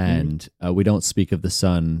 and we don't speak of the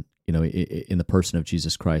Son, in the person of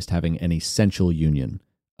Jesus Christ, having an essential union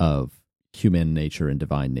of human nature and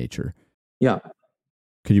divine nature. Yeah.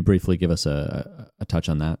 Could you briefly give us a touch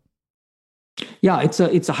on that? Yeah, it's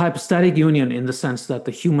a hypostatic union in the sense that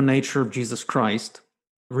the human nature of Jesus Christ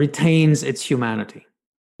retains its humanity,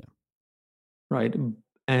 right?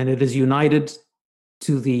 And it is united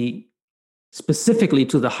specifically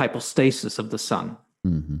to the hypostasis of the Son.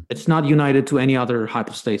 It's not united to any other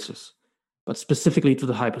hypostasis, but specifically to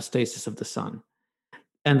the hypostasis of the Son.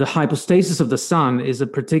 And the hypostasis of the Son is a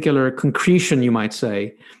particular concretion, you might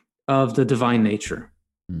say, of the divine nature,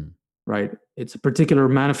 right? It's a particular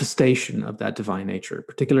manifestation of that divine nature,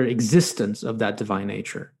 particular existence of that divine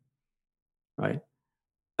nature, right?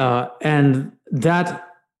 And that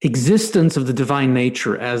existence of the divine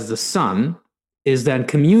nature as the Son is then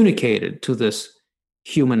communicated to this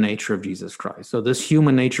human nature of Jesus Christ. So this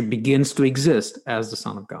human nature begins to exist as the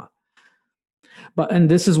Son of God. And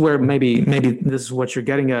this is where maybe this is what you're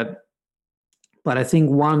getting at. But I think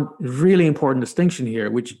one really important distinction here,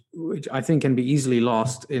 which I think can be easily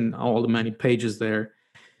lost in all the many pages there,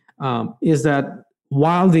 is that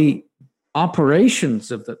while the operations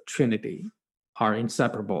of the Trinity are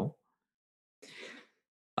inseparable,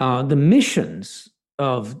 the missions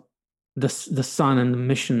of the Son and the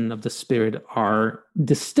mission of the Spirit are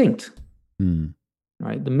distinct.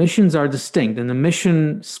 Right? The missions are distinct, and the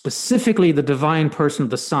mission, specifically the divine person of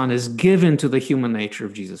the Son, is given to the human nature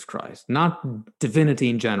of Jesus Christ, not divinity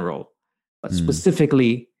in general, but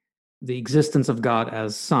specifically the existence of God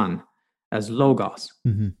as Son, as Logos.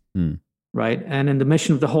 Right? And in the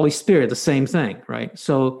mission of the Holy Spirit, the same thing, right?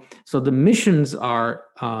 So the missions are,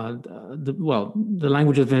 the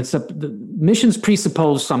language of the missions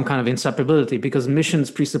presuppose some kind of inseparability, because missions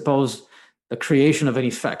presuppose the creation of an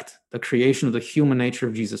effect, the creation of the human nature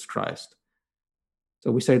of Jesus Christ.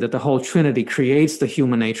 So we say that the whole Trinity creates the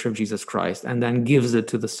human nature of Jesus Christ and then gives it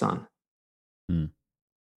to the Son.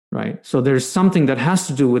 Right? So there's something that has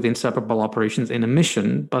to do with inseparable operations in a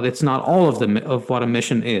mission, but it's not all of what a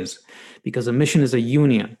mission is, because a mission is a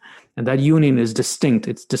union, and that union is distinct.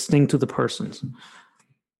 It's distinct to the persons.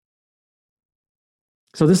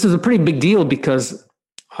 So this is a pretty big deal, because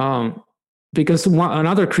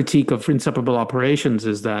another critique of inseparable operations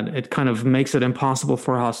is that it kind of makes it impossible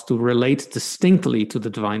for us to relate distinctly to the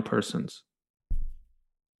divine persons.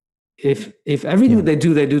 If everything they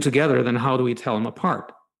do together, then how do we tell them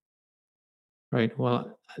apart? Right.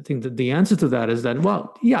 Well, I think that the answer to that is that,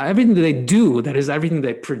 everything that they do, that is everything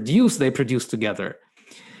they produce together.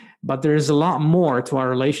 But there is a lot more to our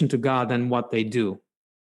relation to God than what they do.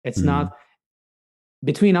 It's not,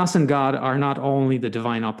 between us and God are not only the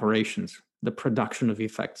divine operations, the production of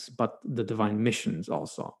effects, but the divine missions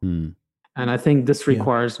also. And I think this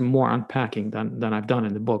requires more unpacking than I've done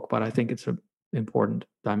in the book, but I think it's an important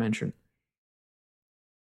dimension.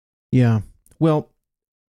 Yeah. Well,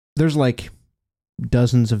 there's like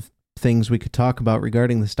dozens of things we could talk about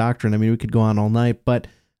regarding this doctrine. I mean, we could go on all night, but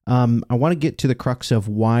I want to get to the crux of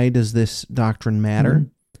why does this doctrine matter,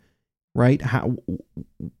 right? How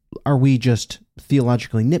are we just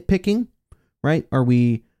theologically nitpicking, right? Are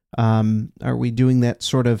we doing that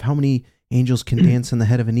sort of how many angels can dance in the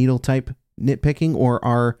head of a needle type nitpicking,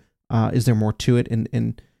 or is there more to it,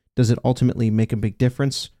 and does it ultimately make a big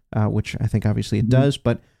difference? Which I think obviously it does,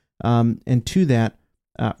 but and to that,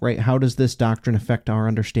 right, how does this doctrine affect our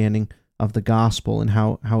understanding of the gospel, and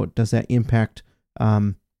how does that impact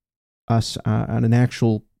us on an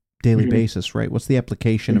actual daily basis, right? What's the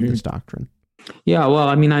application of this doctrine? Yeah, well,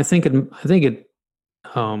 I mean, I think it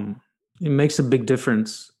makes a big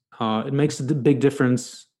difference. It makes a big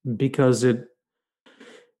difference because it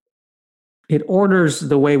orders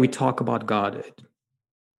the way we talk about God.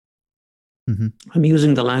 I'm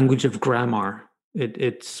using the language of grammar.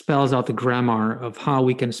 It spells out the grammar of how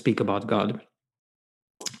we can speak about God.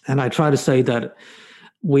 And I try to say that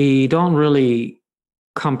we don't really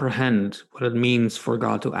comprehend what it means for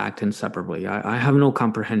God to act inseparably. I have no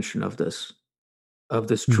comprehension of this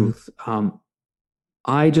truth.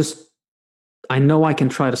 I know I can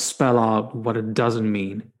try to spell out what it doesn't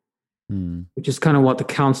mean, which is kind of what the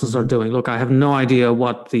councils are doing. Look, I have no idea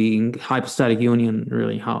what the hypostatic union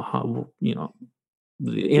really, how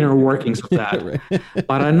the inner workings of that. Right.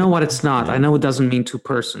 But I know what it's not. I know it doesn't mean two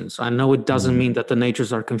persons. I know it doesn't mean that the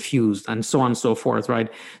natures are confused, and so on and so forth, right?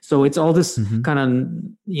 So it's all this kind of,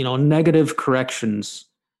 negative corrections,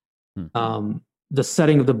 the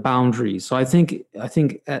setting of the boundaries. So I think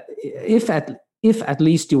if at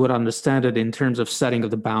least you would understand it in terms of setting of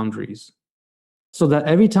the boundaries, so that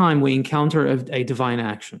every time we encounter a divine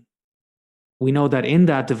action, we know that in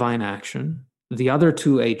that divine action, the other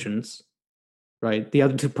two agents, right, the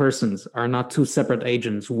other two persons are not two separate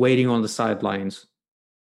agents waiting on the sidelines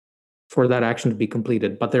for that action to be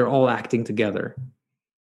completed, but they're all acting together,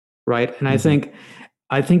 right? And I think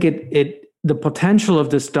the potential of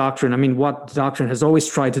this doctrine, I mean, what the doctrine has always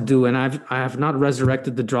tried to do, and I have not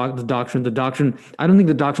resurrected the doctrine. The doctrine, I don't think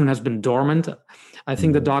the doctrine has been dormant. I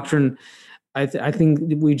think the doctrine, I think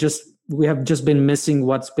we have just been missing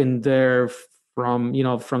what's been there from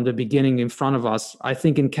the beginning in front of us. I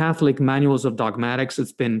think in Catholic manuals of dogmatics,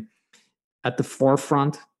 it's been at the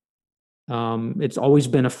forefront. It's always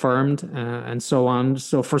been affirmed, and so on.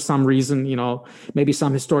 So for some reason, maybe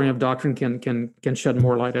some historian of doctrine can shed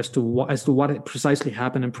more light as to what precisely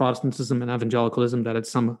happened in Protestantism and evangelicalism, that it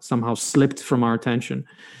somehow slipped from our attention.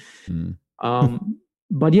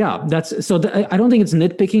 But yeah, I don't think it's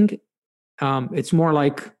nitpicking. It's more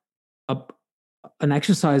like an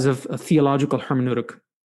exercise of a theological hermeneutic.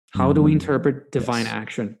 How do we interpret divine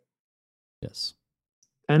action? Yes.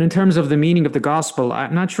 And in terms of the meaning of the gospel,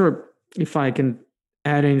 I'm not sure if I can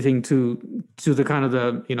add anything to the kind of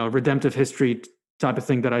the redemptive history type of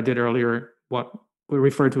thing that I did earlier, what we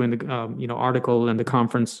referred to in the article and the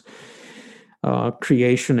conference,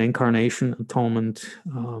 creation, incarnation, atonement,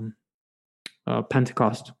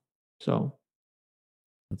 Pentecost. So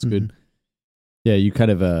that's good. Yeah, you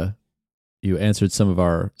kind of you answered some of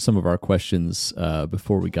our questions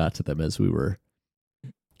before we got to them as we were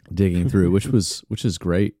digging through, which is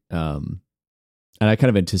great. And I kind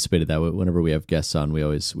of anticipated that whenever we have guests on, we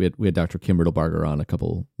had Dr. Kim Riddlebarger on a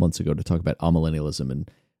couple months ago to talk about amillennialism,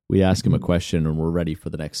 and we ask him a question and we're ready for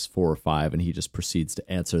the next 4 or 5, and he just proceeds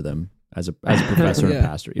to answer them as a professor and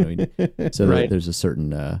pastor. So right. There's a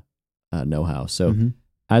certain know-how. So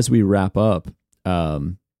as we wrap up,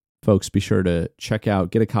 folks, be sure to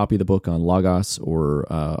get a copy of the book on Logos or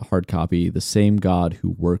hard copy, The Same God Who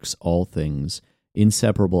Works All Things,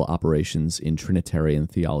 Inseparable Operations in Trinitarian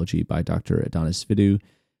Theology by Dr. Adonis Vidu.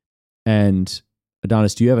 And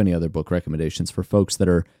Adonis, do you have any other book recommendations for folks that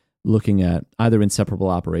are looking at either inseparable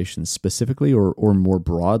operations specifically or more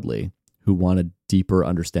broadly, who want a deeper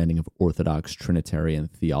understanding of Orthodox Trinitarian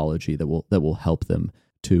theology that will help them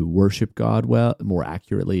to worship God more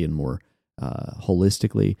accurately and more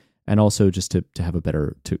holistically, and also just to have a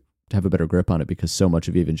better grip on it, because so much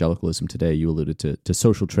of evangelicalism today, you alluded to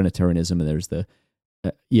social Trinitarianism, and there's the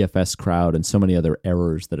EFS crowd and so many other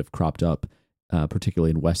errors that have cropped up,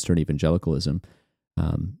 particularly in Western evangelicalism.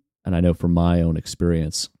 And I know from my own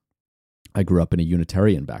experience, I grew up in a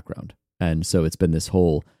Unitarian background, and so it's been this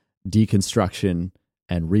whole deconstruction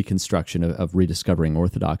and reconstruction of rediscovering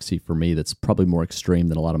orthodoxy for me that's probably more extreme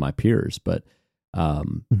than a lot of my peers. But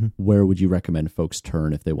where would you recommend folks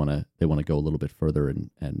turn if they want to go a little bit further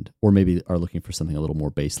and or maybe are looking for something a little more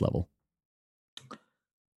base level?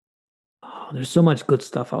 Oh, there's so much good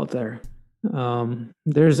stuff out there.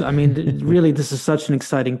 Really, this is such an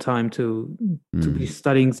exciting time to be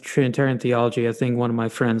studying Trinitarian theology. I think one of my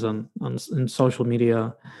friends in social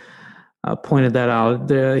media pointed that out.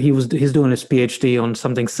 He's doing his PhD on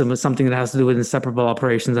something similar, something that has to do with inseparable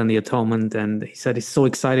operations and the atonement. And he said it's so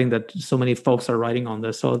exciting that so many folks are writing on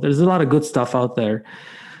this. So there's a lot of good stuff out there.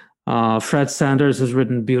 Fred Sanders has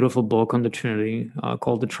written a beautiful book on the Trinity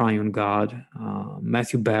called The Triune God.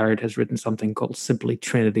 Matthew Barrett has written something called Simply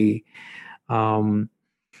Trinity. One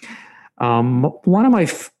of my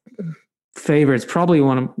favorites, probably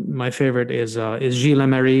one of my favorite, is Gilles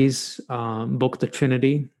Emery's book, The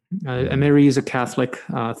Trinity. Emery is a Catholic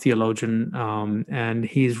theologian, and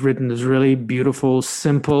he's written this really beautiful,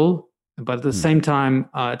 simple, but at the same time,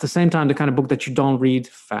 the kind of book that you don't read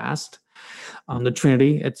fast on the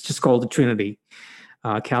Trinity. It's just called The Trinity,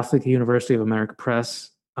 Catholic University of America Press.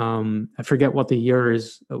 I forget what the year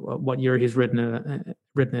is, what year he's written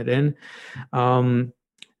it in. And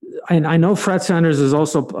I know Fred Sanders is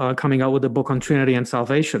also coming out with a book on Trinity and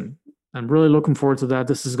salvation. I'm really looking forward to that.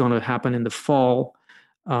 This is going to happen in the fall,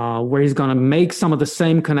 where he's going to make some of the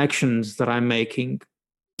same connections that I'm making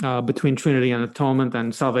between Trinity and atonement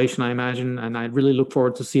and salvation, I imagine. And I really look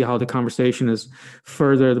forward to see how the conversation is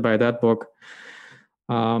furthered by that book.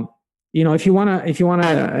 If you want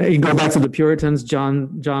to go back to the Puritans,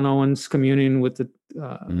 John Owen's Communion with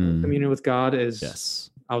God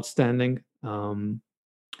is outstanding.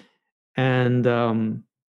 There's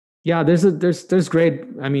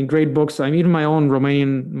great books. Even my own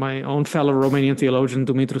fellow Romanian theologian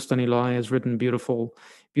Dumitru Stăniloae has written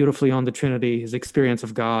beautifully on the Trinity, his experience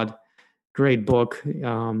of God. Great book.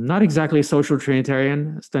 Not exactly a social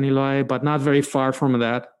Trinitarian, Stăniloae, but not very far from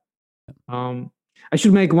that. I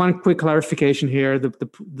should make one quick clarification here.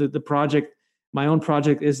 The project, my own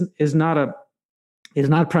project, is not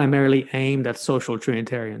primarily aimed at social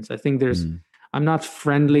Trinitarians. I think I'm not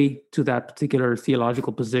friendly to that particular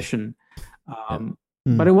theological position,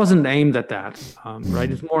 but it wasn't aimed at that, right?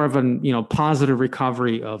 It's more of a positive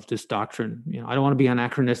recovery of this doctrine. I don't want to be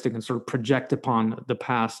anachronistic and sort of project upon the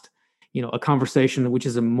past, a conversation which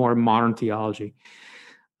is a more modern theology.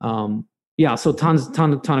 So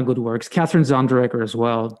ton of good works. Catherine Zonderecker as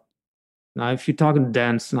well. Now, if you're talking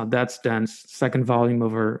dense, that's dense. Second volume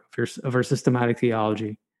of her systematic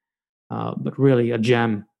theology, but really a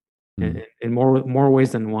gem in more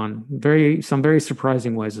ways than one. Some very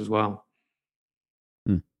surprising ways as well.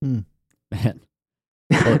 Man.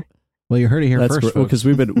 Well, you heard it here first, because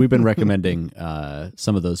we've been recommending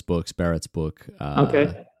some of those books, Barrett's book,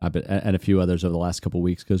 and a few others over the last couple of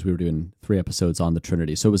weeks, because we were doing 3 episodes on the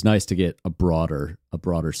Trinity. So it was nice to get a broader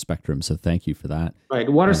spectrum. So thank you for that.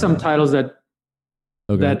 Right. What are some titles that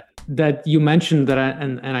you mentioned that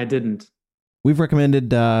I didn't? We've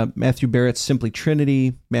recommended Matthew Barrett's Simply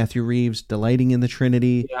Trinity, Matthew Reeves' Delighting in the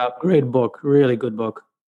Trinity. Yeah, great book, really good book.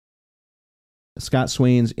 Scott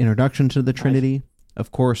Swain's Introduction to the Trinity. Nice.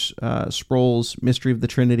 Of course, Sproul's Mystery of the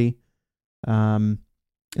Trinity, and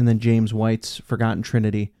then James White's Forgotten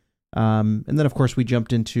Trinity. And then, of course, we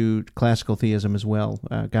jumped into classical theism as well.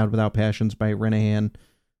 God Without Passions by Renahan,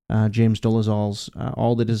 James Dolezal's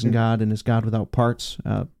All That Isn't God and Is God Without Parts,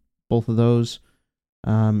 both of those.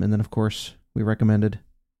 And then, of course, we recommended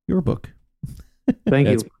your book. Thank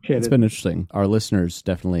you. It's been interesting. Our listeners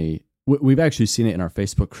definitely, we've actually seen it in our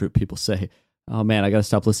Facebook group. People say, oh man, I got to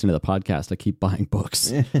stop listening to the podcast. I keep buying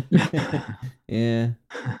books. Yeah,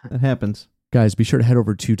 that happens. Guys, be sure to head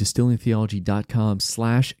over to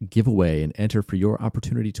distillingtheology.com/giveaway and enter for your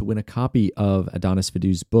opportunity to win a copy of Adonis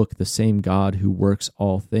Vidu's book, The Same God Who Works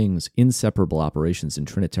All Things, Inseparable Operations in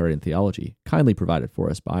Trinitarian Theology, kindly provided for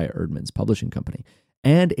us by Erdman's Publishing Company,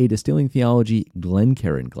 and a Distilling Theology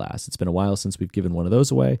Glencairn glass. It's been a while since we've given one of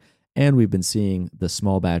those away, and we've been seeing the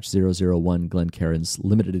small batch 001 Glencairn's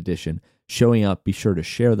limited edition showing up. Be sure to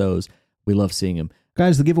share those. We love seeing them.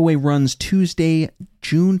 Guys, the giveaway runs Tuesday,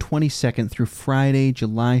 June 22nd through Friday,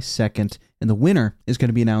 July 2nd, and the winner is going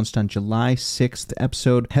to be announced on July 6th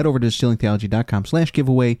episode. Head over to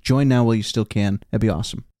distillingtheology.com/giveaway. Join now while you still can. That'd be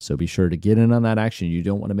awesome. So be sure to get in on that action. You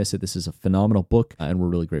don't want to miss it. This is a phenomenal book, and we're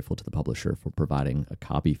really grateful to the publisher for providing a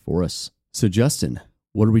copy for us. So Justin,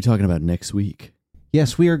 what are we talking about next week?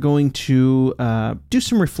 Yes, we are going to do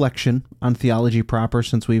some reflection on theology proper,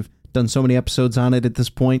 since we've done so many episodes on it at this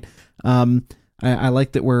point. I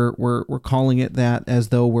like that we're calling it that, as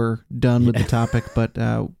though we're done with the topic, but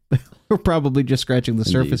we're probably just scratching the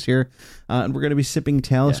surface here. And we're going to be sipping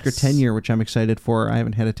Talisker Tenure, which I'm excited for. I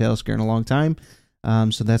haven't had a Talisker in a long time,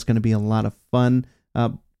 so that's going to be a lot of fun.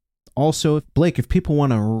 Also, Blake, if people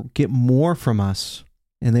want to get more from us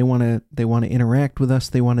and they want to interact with us,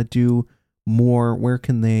 they want to do more, where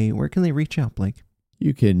can they reach out, Blake?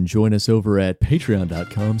 You can join us over at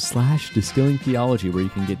patreon.com/distillingtheology, where you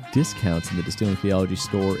can get discounts in the Distilling Theology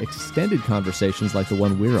store, extended conversations like the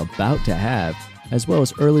one we're about to have, as well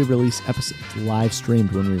as early release episodes live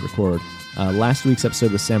streamed when we record. Last week's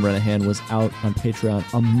episode with Sam Renahan was out on Patreon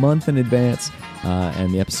a month in advance,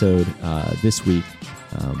 and the episode this week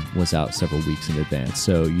was out several weeks in advance,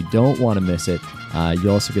 so you don't want to miss it. You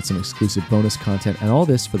also get some exclusive bonus content, and all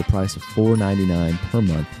this for the price of $4.99 per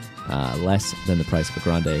month. Less than the price of a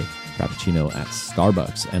grande frappuccino at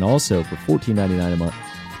Starbucks. And also for $14.99 a month,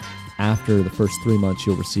 after the first 3 months,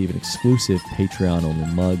 you'll receive an exclusive Patreon-only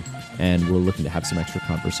mug, and we're looking to have some extra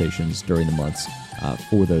conversations during the months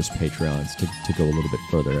for those Patreons to go a little bit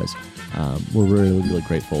further, as we're really, really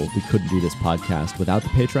grateful. We couldn't do this podcast without the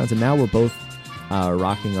Patrons, and now we're both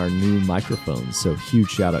rocking our new microphones, so huge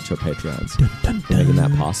shout out to our Patrons for making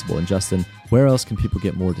that possible. And Justin, where else can people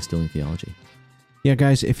get more Distilling Theology? Yeah,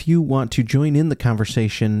 guys, if you want to join in the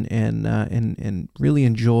conversation and really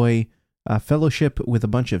enjoy fellowship with a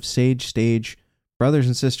bunch of Sage Stage brothers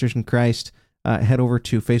and sisters in Christ, head over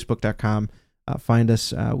to facebook.com. Find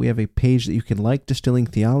us. We have a page that you can like, Distilling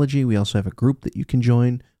Theology. We also have a group that you can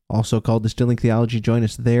join, also called Distilling Theology. Join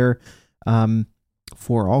us there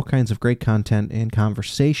for all kinds of great content and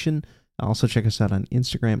conversation. Also check us out on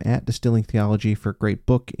Instagram at Distilling Theology for great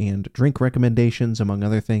book and drink recommendations, among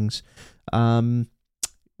other things.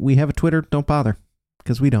 We have a Twitter. Don't bother,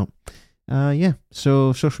 because we don't.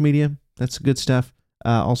 So social media, that's good stuff.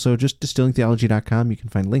 Also, just distillingtheology.com. You can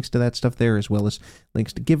find links to that stuff there, as well as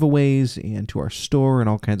links to giveaways and to our store and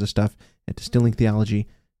all kinds of stuff at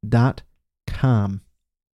distillingtheology.com.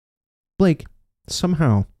 Blake,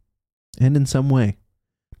 somehow, and in some way,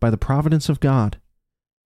 by the providence of God,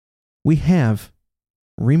 we have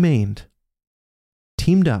remained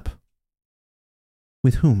teamed up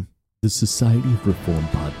with whom? The Society of Reformed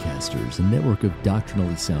Podcasters, a network of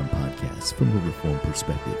doctrinally sound podcasts from a Reformed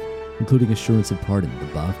perspective, including Assurance and Pardon, the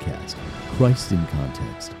Bobcast, Christ in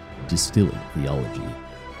Context, Distilling Theology,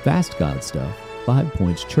 Fast God Stuff, 5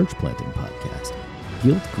 Points Church Planting Podcast,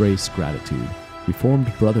 Guilt, Grace, Gratitude,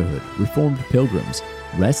 Reformed Brotherhood, Reformed Pilgrims,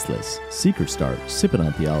 Restless, Seeker Start, Sippin'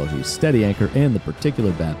 on Theology, Steady Anchor, and the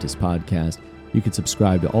Particular Baptist Podcast. You can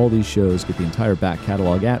subscribe to all these shows, get the entire back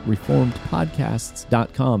catalog at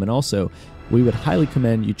reformedpodcasts.com. And also, we would highly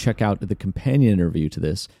commend you check out the companion interview to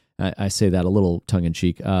this. I say that a little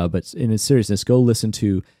tongue-in-cheek, but in its seriousness, go listen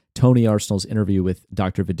to Tony Arsenal's interview with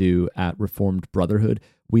Dr. Vidu at Reformed Brotherhood.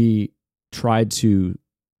 We tried to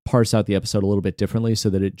parse out the episode a little bit differently so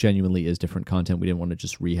that it genuinely is different content. We didn't want to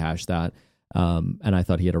just rehash that. And I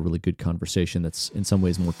thought he had a really good conversation that's in some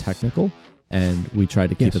ways more technical, and we tried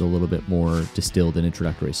to keep it a little bit more distilled and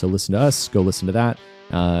introductory. So listen to us, go listen to that,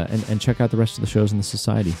 and check out the rest of the shows in the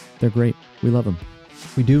Society. They're great. We love them.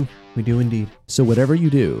 We do. We do indeed. So whatever you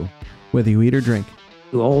do, whether you eat or drink,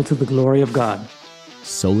 do all to the glory of God.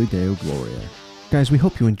 Soli Deo Gloria. Guys, we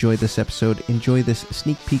hope you enjoyed this episode. Enjoy this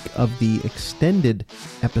sneak peek of the extended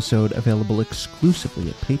episode available exclusively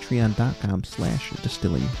at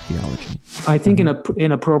patreon.com/distillingtheology. I think in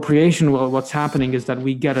appropriation, what's happening is that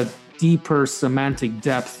we get a deeper semantic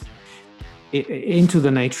depth into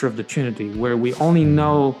the nature of the Trinity, where we only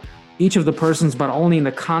know each of the persons, but only in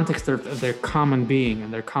the context of their common being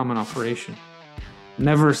and their common operation.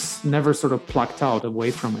 Never sort of plucked out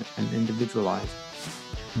away from it and individualized.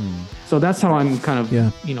 So that's how I'm kind of,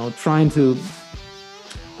 trying to.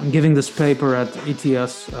 I'm giving this paper at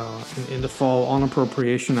ETS in the fall on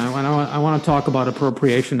appropriation. I want to talk about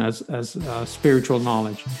appropriation as spiritual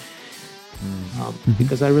knowledge,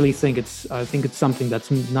 because I really think it's something that's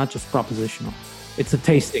not just propositional. It's a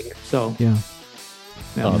tasting. So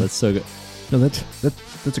Oh, that's so good. No, that's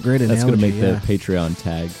a great analogy. That's going to make the Patreon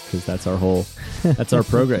tag, because that's our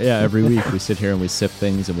program. Yeah, every week we sit here and we sip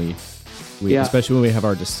things, and we especially when we have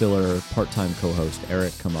our distiller part-time co-host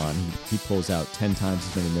Eric come on, he pulls out 10 times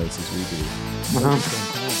as many notes as we do.